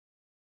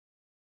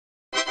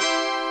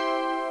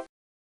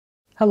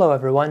Hello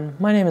everyone,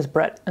 my name is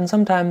Brett, and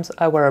sometimes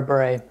I wear a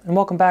beret, and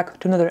welcome back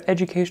to another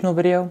educational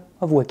video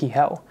of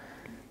wikiHow.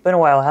 Been a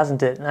while,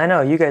 hasn't it? And I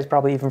know you guys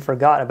probably even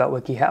forgot about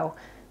wikiHow.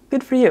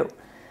 Good for you,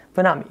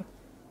 but not me.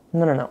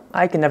 No,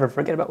 I can never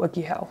forget about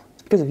wikiHow.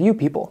 It's because of you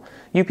people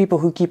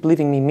who keep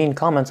leaving me mean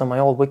comments on my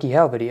old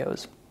wikiHow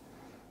videos.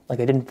 Like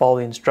I didn't follow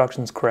the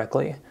instructions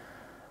correctly,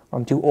 or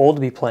I'm too old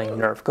to be playing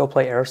Nerf, go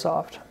play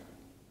Airsoft.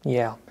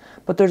 Yeah,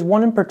 but there's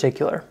one in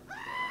particular.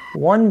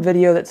 One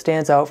video that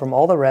stands out from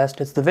all the rest.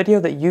 It's the video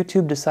that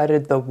YouTube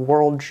decided the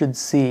world should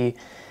see,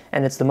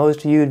 and it's the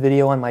most viewed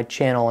video on my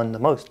channel and the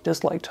most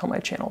disliked on my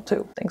channel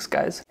too. Thanks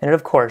guys. And it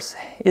of course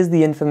is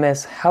the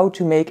infamous how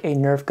to make a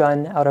Nerf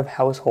gun out of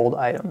household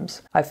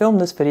items. I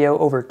filmed this video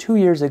over 2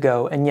 years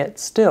ago, and yet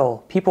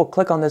still people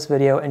click on this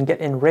video and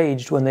get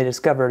enraged when they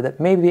discover that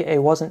maybe I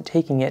wasn't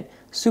taking it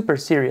super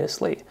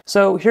seriously.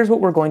 So here's what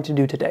we're going to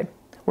do today.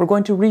 We're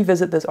going to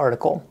revisit this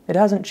article. It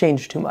hasn't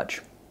changed too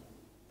much,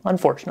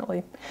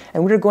 unfortunately.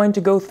 And we're going to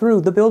go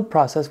through the build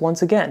process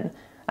once again.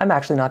 I'm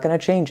actually not going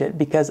to change it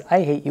because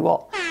I hate you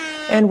all.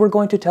 And we're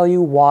going to tell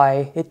you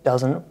why it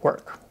doesn't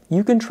work.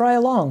 You can try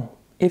along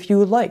if you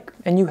would like,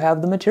 and you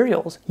have the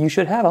materials. You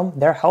should have them,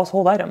 they're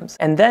household items.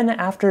 And then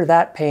after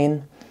that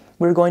pain,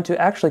 we're going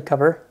to actually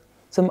cover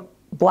some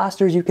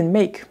blasters you can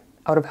make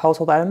out of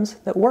household items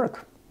that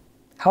work.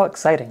 How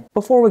exciting.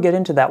 Before we get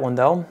into that one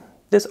though,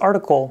 this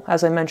article,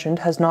 as I mentioned,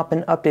 has not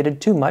been updated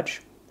too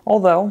much.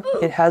 Although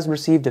it has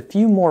received a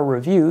few more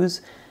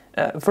reviews,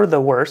 for the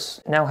worse.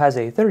 Now has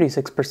a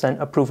 36%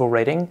 approval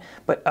rating,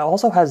 but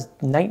also has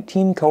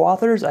 19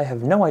 co-authors. I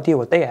have no idea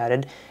what they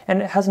added,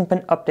 and it hasn't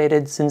been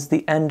updated since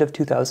the end of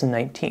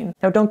 2019.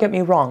 Now don't get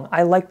me wrong,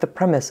 I like the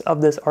premise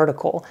of this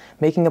article.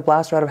 Making a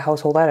blaster out of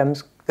household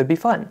items could be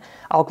fun.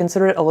 I'll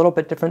consider it a little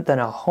bit different than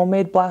a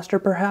homemade blaster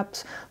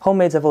perhaps.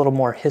 Homemades have a little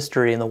more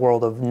history in the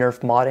world of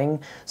Nerf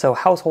modding, so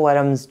household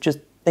items, just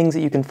things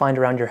that you can find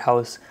around your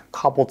house,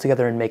 cobbled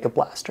together and make a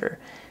blaster.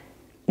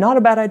 Not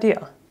a bad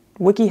idea.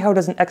 wikiHow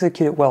doesn't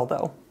execute it well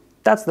though.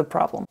 That's the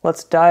problem.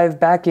 Let's dive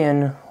back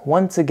in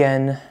once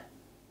again,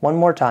 one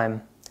more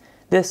time.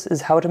 This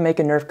is how to make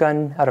a Nerf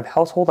gun out of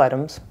household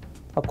items,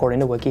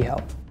 according to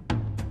wikiHow.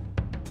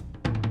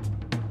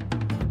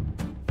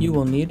 You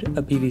will need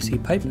a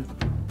PVC pipe.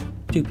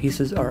 2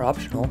 pieces are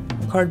optional.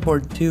 A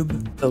cardboard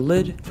tube, the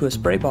lid to a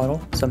spray bottle,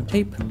 some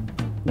tape,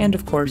 and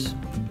of course,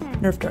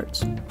 Nerf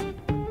darts.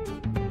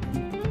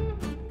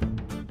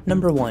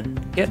 Number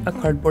 1. Get a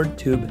cardboard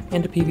tube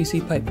and a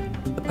PVC pipe.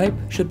 The pipe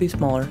should be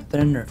smaller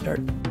than a Nerf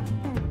dart.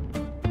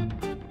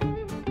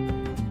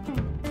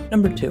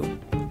 Number 2.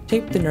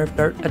 Tape the Nerf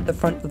dart at the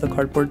front of the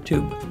cardboard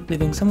tube,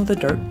 leaving some of the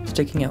dart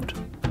sticking out.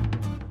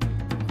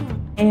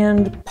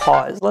 And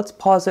pause. Let's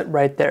pause it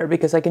right there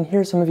because I can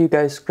hear some of you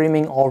guys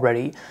screaming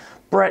already.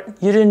 Brett,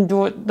 you didn't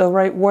do it the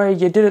right way.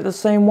 You did it the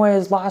same way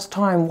as last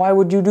time. Why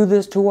would you do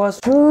this to us?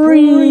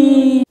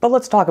 Free! But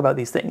let's talk about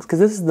these things, because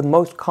this is the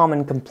most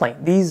common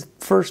complaint. These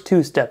first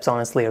 2 steps,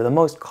 honestly, are the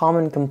most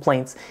common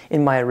complaints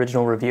in my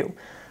original review.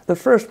 The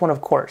first one,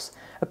 of course,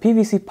 a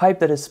PVC pipe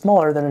that is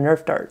smaller than a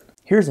Nerf dart.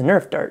 Here's a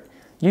Nerf dart.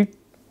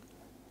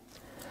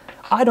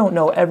 I don't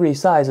know every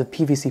size of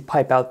PVC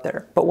pipe out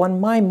there, but when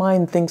my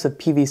mind thinks of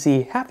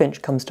PVC, 1/2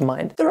 inch comes to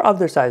mind. There are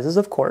other sizes,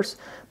 of course,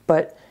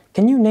 but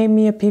can you name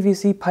me a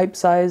PVC pipe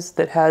size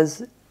that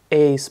has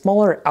a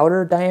smaller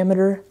outer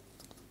diameter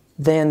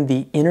than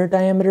the inner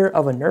diameter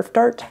of a Nerf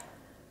dart?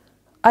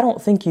 I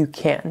don't think you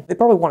can. They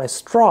probably want a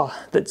straw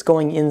that's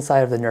going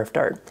inside of the Nerf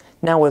dart.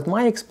 Now with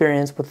my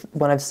experience,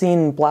 when I've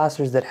seen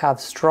blasters that have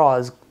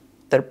straws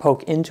that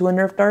poke into a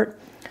Nerf dart,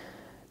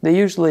 they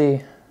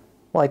usually,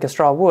 like a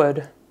straw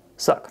would,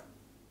 suck.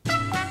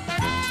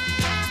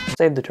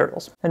 Save the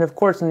turtles. And of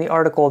course in the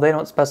article they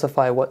don't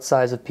specify what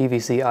size of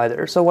PVC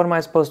either, so what am I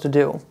supposed to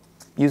do?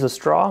 Use a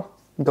straw?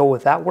 Go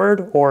with that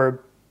word? Or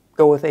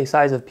go with a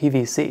size of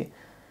PVC?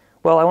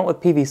 Well, I went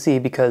with PVC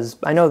because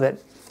I know that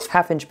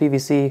 1/2 inch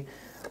PVC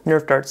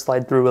Nerf darts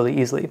slide through really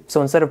easily.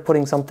 So instead of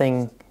putting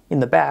something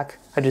in the back,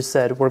 I just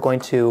said we're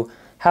going to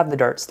have the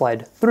dart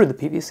slide through the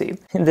PVC.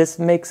 And this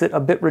makes it a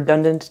bit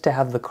redundant to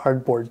have the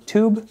cardboard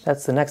tube.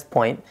 That's the next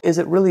point. Is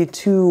it really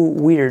too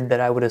weird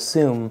that I would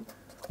assume,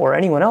 or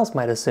anyone else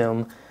might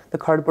assume, the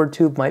cardboard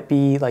tube might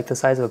be like the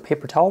size of a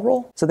paper towel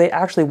roll? So they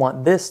actually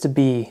want this to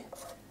be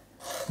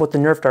what the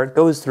Nerf dart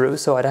goes through,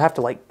 so I'd have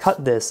to like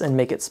cut this and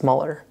make it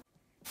smaller.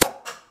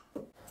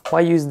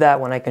 Why use that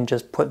when I can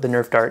just put the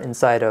Nerf dart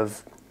inside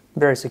of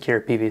very secure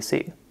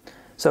PVC?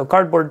 So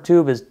cardboard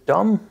tube is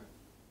dumb,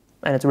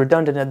 and it's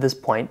redundant at this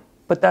point,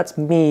 but that's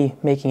me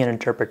making an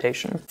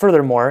interpretation.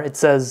 Furthermore, it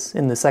says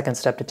in the second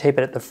step to tape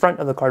it at the front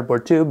of the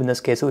cardboard tube. In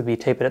this case it would be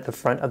tape it at the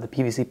front of the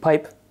PVC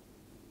pipe.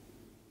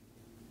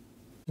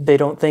 They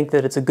don't think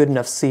that it's a good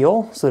enough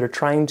seal, so they're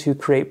trying to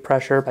create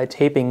pressure by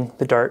taping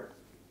the dart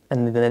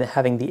and then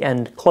having the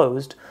end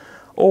closed,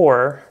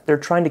 or they're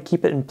trying to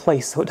keep it in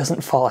place so it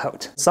doesn't fall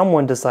out.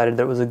 Someone decided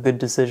that it was a good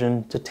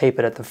decision to tape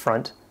it at the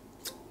front.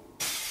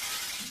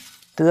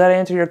 Does that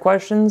answer your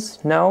questions?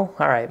 No?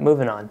 Alright,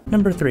 moving on.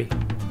 Number 3.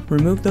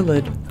 Remove the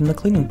lid from the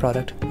cleaning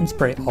product and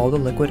spray all the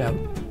liquid out.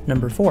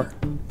 Number 4.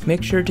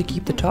 Make sure to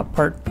keep the top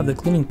part of the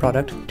cleaning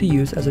product to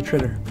use as a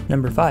trigger.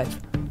 Number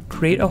 5.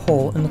 Create a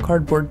hole in the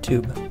cardboard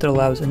tube that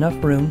allows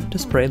enough room to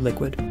spray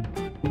liquid.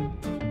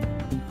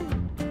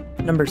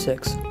 Number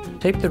 6.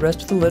 Tape the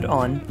rest of the lid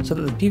on so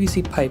that the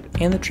PVC pipe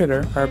and the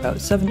trigger are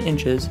about 7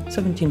 inches,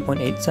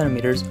 17.8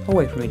 centimeters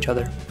away from each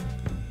other.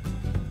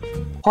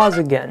 Pause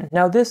again.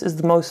 Now this is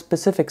the most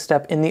specific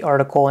step in the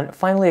article, and it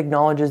finally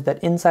acknowledges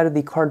that inside of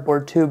the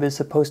cardboard tube is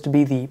supposed to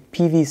be the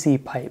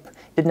PVC pipe.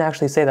 It didn't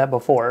actually say that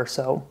before,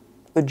 so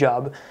good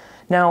job.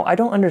 Now, I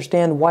don't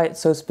understand why it's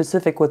so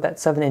specific with that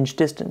 7-inch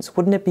distance.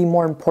 Wouldn't it be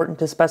more important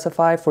to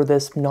specify for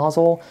this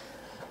nozzle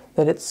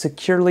that it's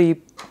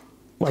securely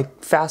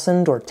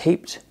fastened or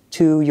taped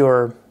to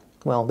your,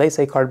 well, they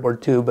say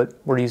cardboard tube, but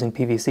we're using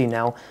PVC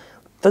now.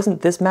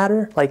 Doesn't this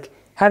matter?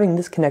 Having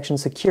this connection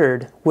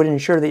secured would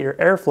ensure that your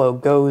airflow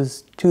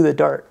goes to the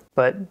dart.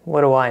 But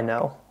what do I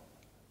know?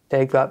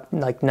 They got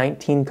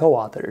 19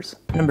 co-authors.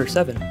 Number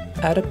 7.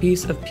 Add a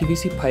piece of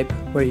PVC pipe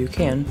where you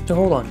can to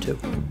hold on to.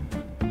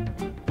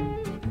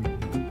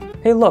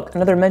 Hey look,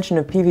 another mention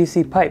of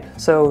PVC pipe.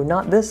 So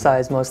not this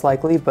size most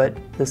likely, but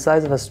the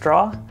size of a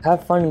straw?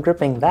 Have fun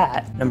gripping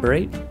that. Number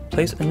 8.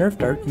 Place a Nerf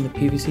dart in the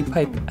PVC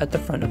pipe at the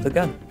front of the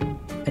gun.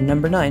 And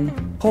number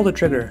 9. Pull the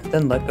trigger,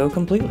 then let go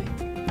completely.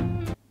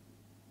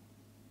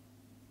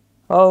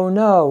 Oh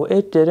no,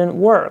 it didn't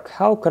work.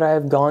 How could I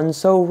have gone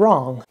so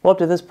wrong? Well, up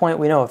to this point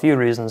we know a few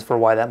reasons for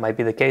why that might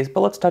be the case, but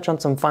let's touch on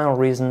some final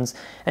reasons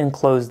and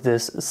close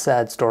this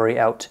sad story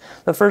out.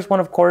 The first one,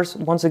 of course,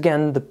 once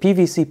again, the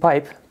PVC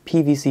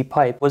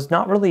pipe was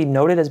not really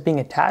noted as being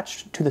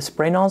attached to the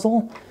spray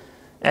nozzle.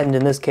 And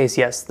in this case,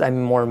 yes, I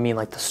more mean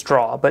like the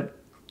straw, but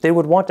they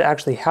would want to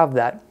actually have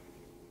that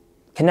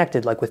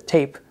connected with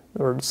tape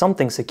or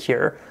something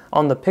secure.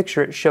 On the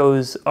picture it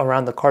shows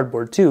around the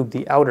cardboard tube,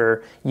 the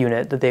outer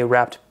unit that they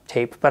wrapped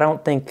tape, but I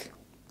don't think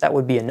that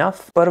would be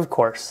enough. But of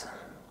course,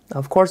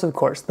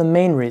 the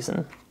main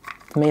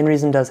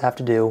reason does have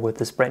to do with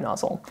the spray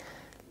nozzle.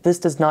 This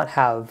does not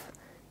have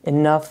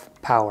enough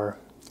power,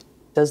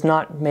 does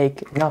not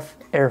make enough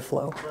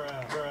airflow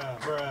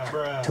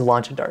to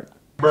launch a dart.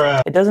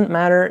 It doesn't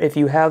matter if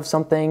you have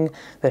something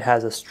that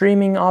has a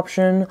streaming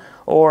option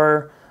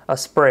or a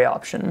spray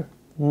option.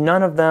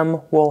 None of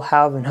them will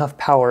have enough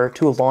power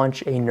to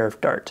launch a Nerf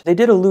dart. They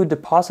did allude to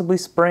possibly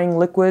spraying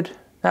liquid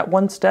at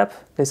one step.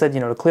 They said,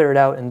 to clear it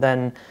out and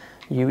then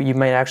you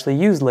might actually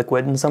use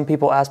liquid, and some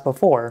people asked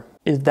before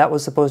if that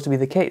was supposed to be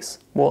the case.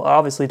 Well,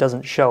 obviously it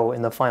doesn't show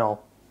in the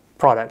final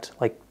product.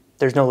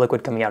 There's no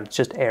liquid coming out, it's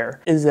just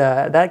air. Is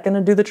that gonna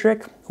do the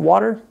trick?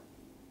 Water?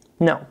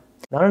 No.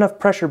 Not enough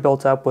pressure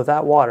built up with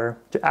that water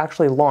to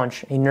actually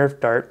launch a Nerf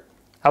dart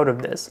out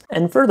of this.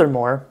 And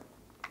furthermore,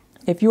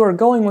 if you are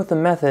going with the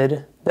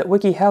method that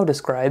wikiHow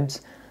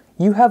describes,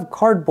 you have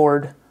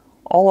cardboard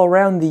all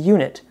around the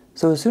unit.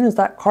 So as soon as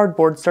that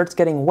cardboard starts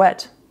getting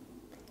wet,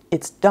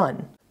 it's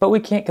done. But we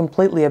can't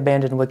completely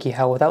abandon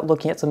wikiHow without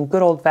looking at some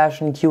good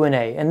old-fashioned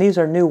Q&A, and these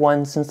are new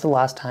ones since the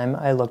last time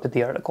I looked at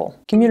the article.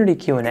 Community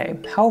Q&A.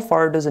 How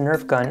far does a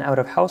Nerf gun out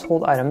of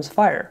household items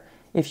fire?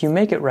 If you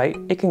make it right,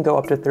 it can go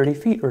up to 30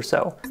 feet or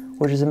so,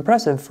 which is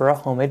impressive for a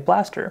homemade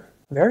blaster.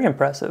 Very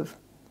impressive.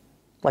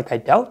 I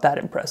doubt that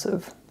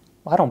impressive.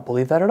 I don't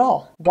believe that at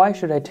all. Why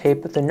should I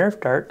tape the Nerf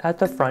dart at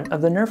the front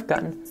of the Nerf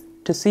gun?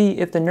 To see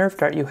if the Nerf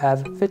dart you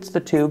have fits the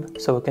tube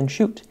so it can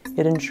shoot.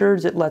 It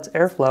ensures it lets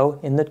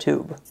airflow in the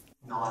tube.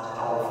 Not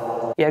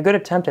helpful. Yeah, good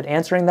attempt at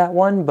answering that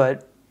one,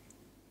 but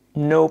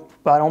nope,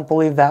 I don't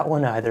believe that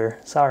one either.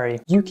 Sorry.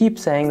 You keep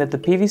saying that the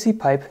PVC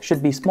pipe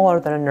should be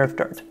smaller than a Nerf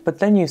dart, but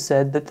then you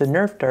said that the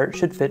Nerf dart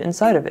should fit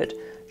inside of it.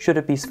 Should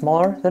it be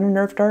smaller than a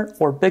Nerf dart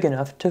or big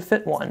enough to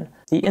fit one?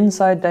 The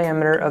inside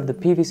diameter of the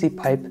PVC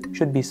pipe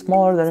should be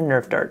smaller than a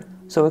Nerf dart,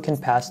 so it can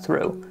pass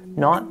through,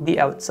 not the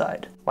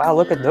outside. Wow,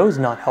 look at those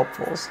not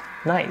helpfuls.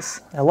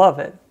 Nice, I love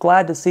it.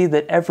 Glad to see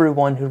that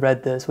everyone who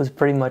read this was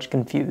pretty much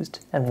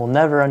confused, and will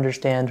never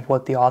understand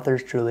what the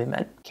authors truly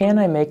meant. Can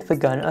I make the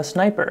gun a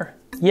sniper?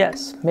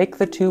 Yes, make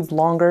the tube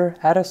longer,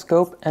 add a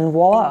scope, and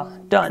voila,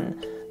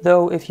 done.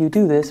 Though if you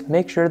do this,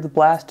 make sure the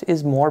blast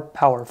is more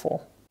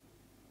powerful.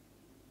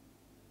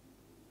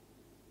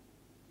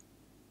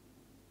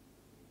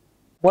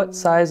 What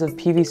size of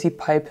PVC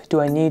pipe do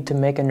I need to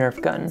make a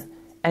Nerf gun?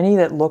 Any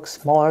that looks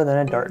smaller than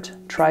a dart.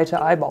 Try to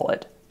eyeball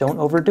it. Don't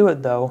overdo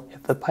it though.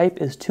 If the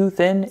pipe is too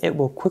thin, it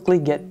will quickly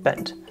get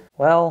bent.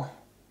 Well,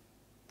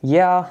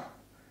 yeah,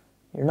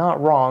 you're not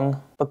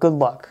wrong, but good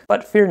luck.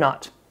 But fear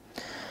not.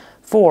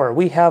 For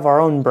we have our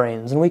own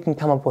brains and we can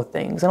come up with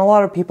things. And a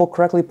lot of people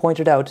correctly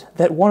pointed out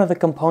that one of the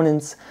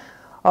components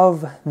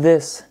of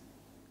this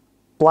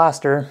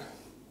blaster,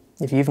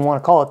 if you even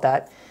want to call it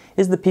that,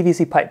 is the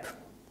PVC pipe.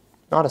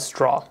 Not a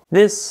straw.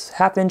 This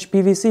half-inch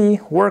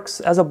PVC works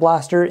as a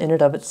blaster in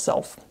and of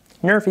itself.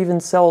 Nerf even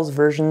sells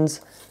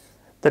versions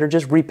that are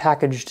just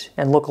repackaged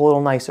and look a little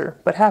nicer.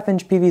 But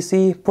half-inch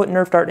PVC, put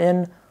Nerf dart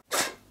in,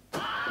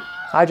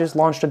 I just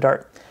launched a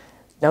dart.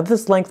 Now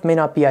this length may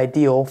not be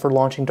ideal for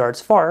launching darts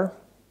far,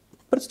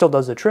 but it still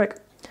does the trick.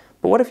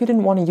 But what if you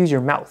didn't want to use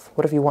your mouth?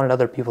 What if you wanted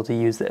other people to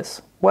use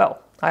this?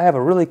 Well, I have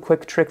a really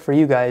quick trick for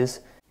you guys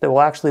that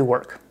will actually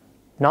work,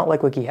 not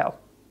like wikiHow.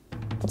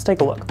 Let's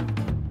take a look.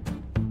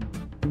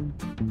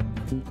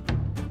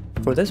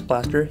 For this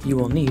blaster, you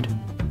will need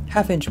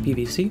 1/2-inch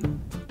PVC,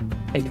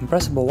 a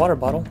compressible water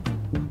bottle,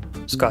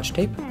 Scotch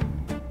tape,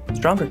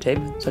 stronger tape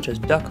such as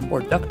duck or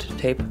duct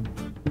tape,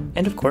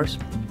 and of course,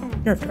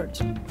 Nerf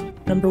darts.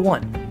 Number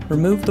 1.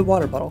 Remove the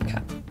water bottle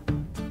cap.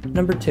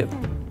 Number 2.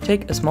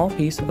 Take a small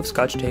piece of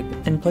Scotch tape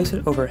and place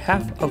it over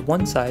half of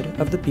one side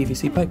of the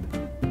PVC pipe.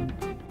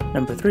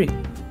 Number 3.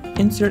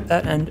 Insert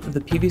that end of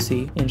the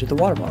PVC into the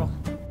water bottle.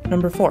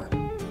 Number 4.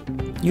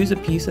 Use a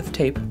piece of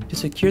tape to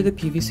secure the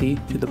PVC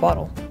to the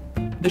bottle.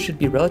 This should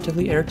be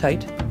relatively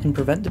airtight and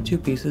prevent the two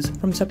pieces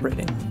from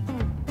separating.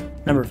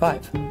 Number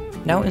 5.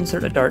 Now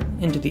insert a dart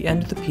into the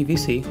end of the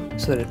PVC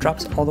so that it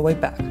drops all the way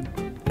back.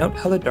 Note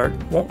how the dart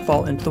won't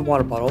fall into the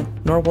water bottle,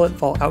 nor will it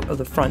fall out of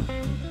the front.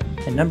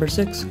 And number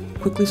 6,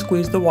 quickly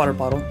squeeze the water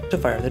bottle to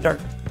fire the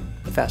dart.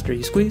 The faster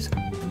you squeeze,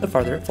 the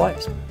farther it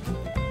flies.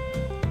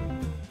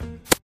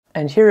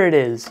 And here it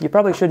is. You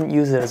probably shouldn't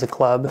use it as a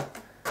club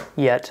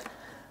yet,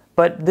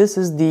 but this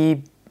is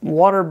the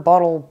water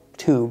bottle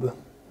tube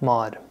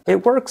mod.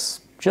 It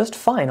works just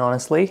fine,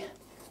 honestly.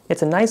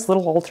 It's a nice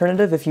little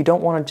alternative if you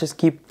don't want to just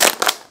keep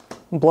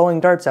blowing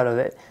darts out of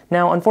it.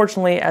 Now,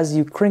 unfortunately, as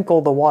you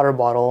crinkle the water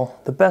bottle,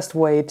 the best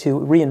way to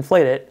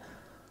reinflate it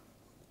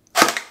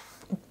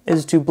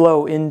is to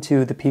blow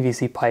into the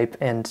PVC pipe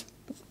and,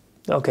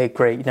 okay,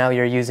 great, now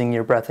you're using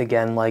your breath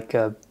again like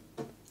a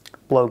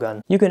blowgun.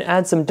 You can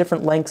add some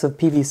different lengths of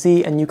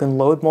PVC and you can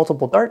load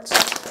multiple darts,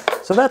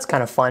 so that's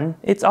kind of fun.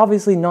 It's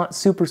obviously not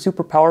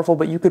super powerful,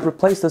 but you could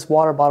replace this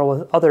water bottle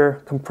with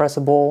other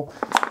compressible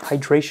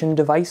hydration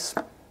device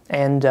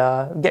and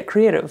get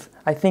creative.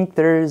 I think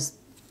there's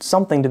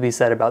something to be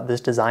said about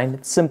this design.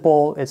 It's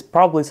simple, it's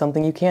probably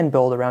something you can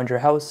build around your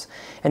house,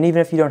 and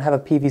even if you don't have a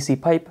PVC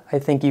pipe, I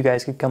think you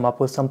guys could come up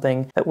with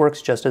something that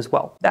works just as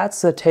well.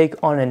 That's a take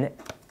on an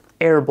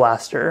air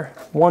blaster,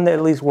 one that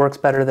at least works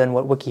better than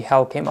what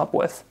wikiHow came up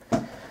with.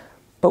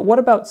 But what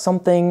about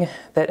something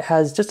that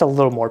has just a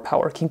little more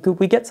power? Could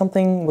we get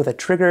something with a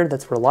trigger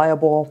that's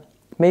reliable?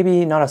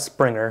 Maybe not a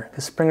springer,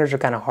 because springers are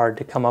kind of hard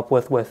to come up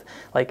with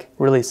like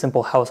really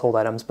simple household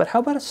items, but how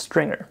about a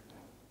stringer?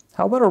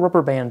 How about a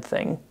rubber band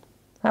thing?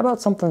 How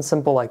about something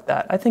simple like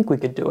that? I think we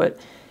could do it.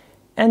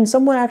 And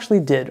someone actually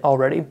did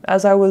already.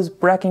 As I was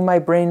racking my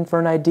brain for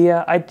an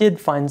idea, I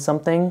did find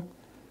something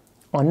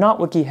on not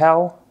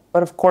wikiHow,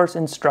 but of course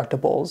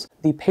Instructables,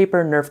 the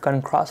paper Nerf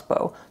gun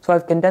crossbow. So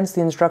I've condensed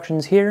the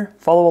instructions here,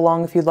 follow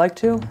along if you'd like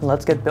to, and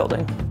let's get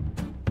building.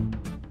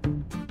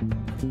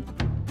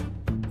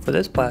 For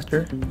this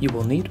blaster, you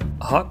will need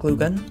a hot glue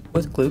gun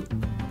with glue,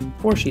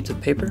 4 sheets of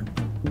paper,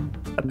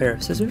 a pair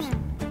of scissors,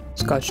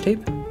 Scotch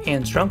tape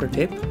and stronger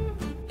tape,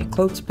 a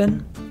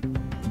clothespin,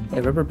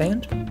 a rubber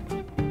band,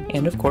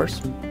 and of course,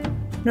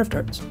 Nerf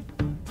darts.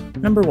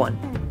 Number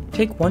 1.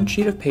 Take 1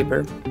 sheet of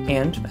paper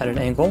and, at an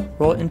angle,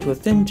 roll it into a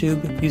thin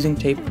tube using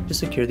tape to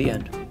secure the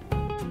end.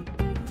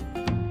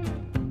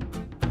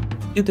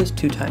 Do this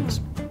 2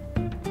 times.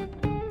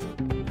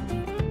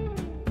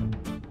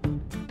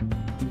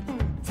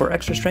 For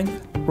extra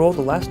strength, roll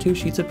the last 2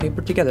 sheets of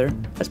paper together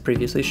as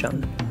previously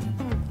shown.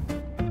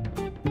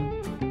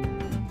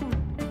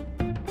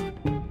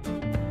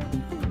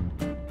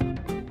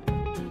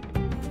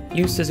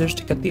 Use scissors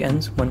to cut the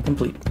ends when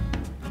complete.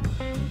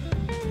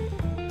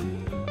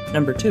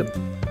 Number 2.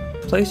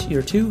 Place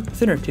your 2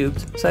 thinner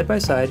tubes side by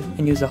side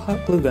and use a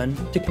hot glue gun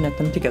to connect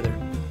them together.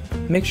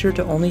 Make sure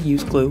to only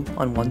use glue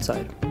on one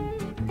side.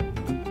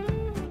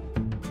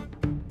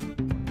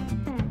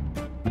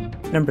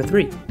 Number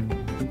 3.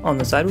 On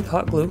the side with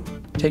hot glue,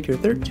 take your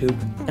 3rd tube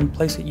and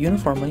place it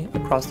uniformly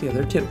across the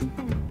other 2,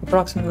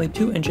 approximately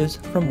 2 inches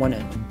from one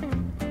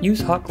end. Use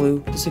hot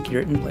glue to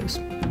secure it in place.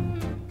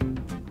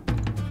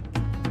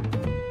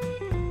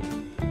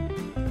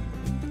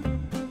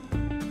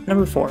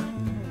 Number 4.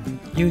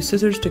 Use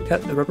scissors to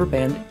cut the rubber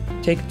band.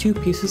 Take 2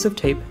 pieces of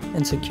tape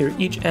and secure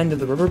each end of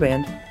the rubber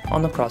band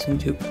on the crossing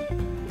tube.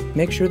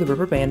 Make sure the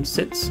rubber band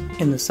sits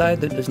in the side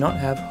that does not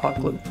have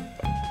hot glue.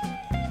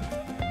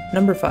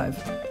 Number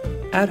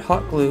 5. Add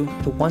hot glue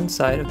to one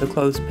side of the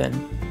clothespin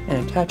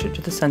and attach it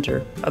to the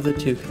center of the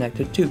 2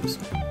 connected tubes.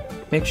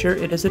 Make sure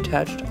it is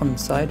attached on the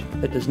side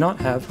that does not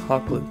have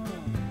hot glue.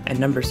 And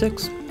number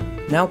 6.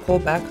 Now pull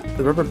back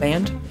the rubber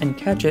band and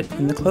catch it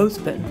in the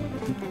clothespin.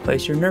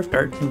 Place your Nerf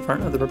dart in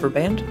front of the rubber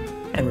band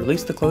and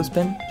release the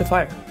clothespin to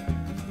fire.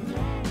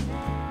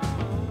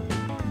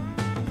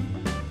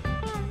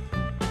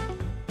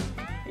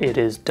 It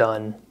is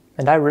done,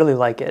 and I really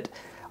like it.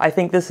 I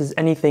think this is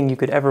anything you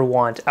could ever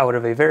want out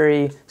of a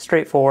very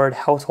straightforward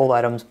household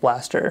items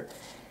blaster.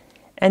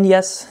 And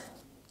yes,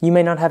 you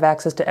may not have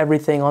access to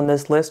everything on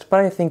this list, but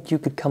I think you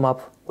could come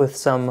up with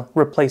some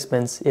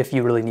replacements if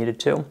you really needed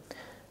to.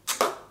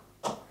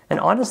 And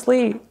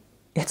honestly,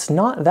 it's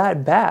not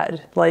that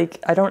bad. Like,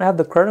 I don't have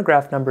the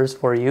chronograph numbers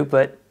for you,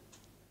 but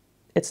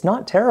it's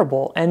not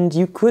terrible, and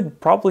you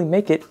could probably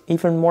make it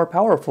even more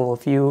powerful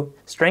if you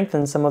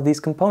strengthen some of these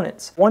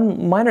components.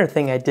 One minor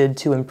thing I did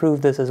to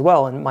improve this as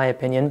well, in my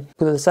opinion,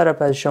 with the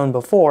setup as shown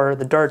before,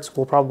 the darts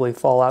will probably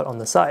fall out on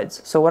the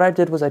sides. So what I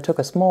did was I took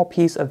a small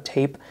piece of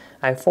tape,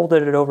 I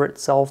folded it over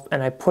itself,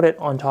 and I put it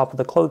on top of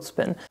the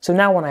clothespin. So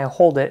now when I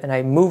hold it and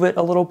I move it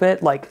a little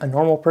bit like a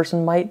normal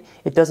person might,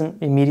 it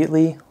doesn't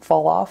immediately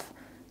fall off.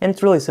 And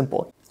it's really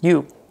simple.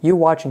 You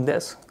watching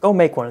this, go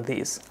make one of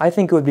these. I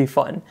think it would be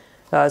fun.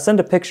 Send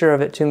a picture of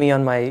it to me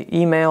on my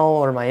email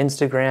or my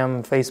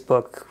Instagram,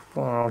 Facebook,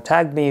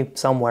 tag me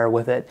somewhere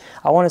with it.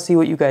 I want to see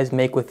what you guys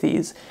make with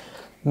these.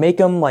 Make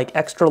them like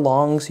extra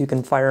long so you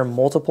can fire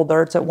multiple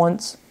darts at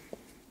once.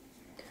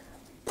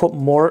 Put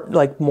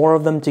more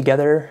of them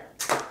together.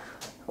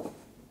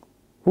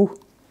 Ooh.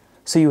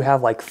 So you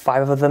have like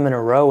 5 of them in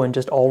a row and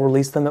just all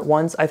release them at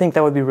once. I think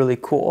that would be really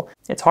cool.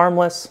 It's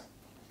harmless,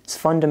 it's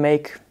fun to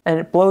make, and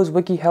it blows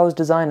WikiHow's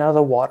design out of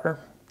the water.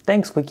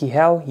 Thanks,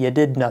 WikiHow, you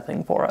did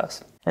nothing for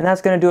us. And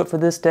that's going to do it for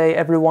this day,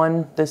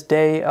 everyone. This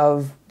day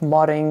of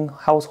modding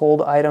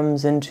household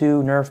items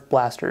into Nerf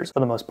blasters,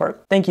 for the most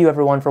part. Thank you,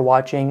 everyone, for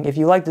watching. If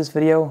you like this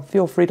video,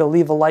 feel free to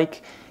leave a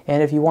like.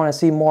 And if you want to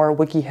see more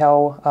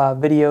WikiHow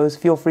videos,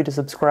 feel free to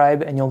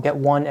subscribe, and you'll get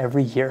one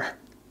every year.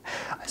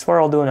 I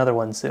swear I'll do another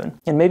one soon.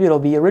 And maybe it'll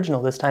be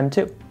original this time,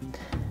 too.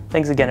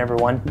 Thanks again,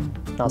 everyone.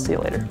 And I'll see you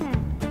later.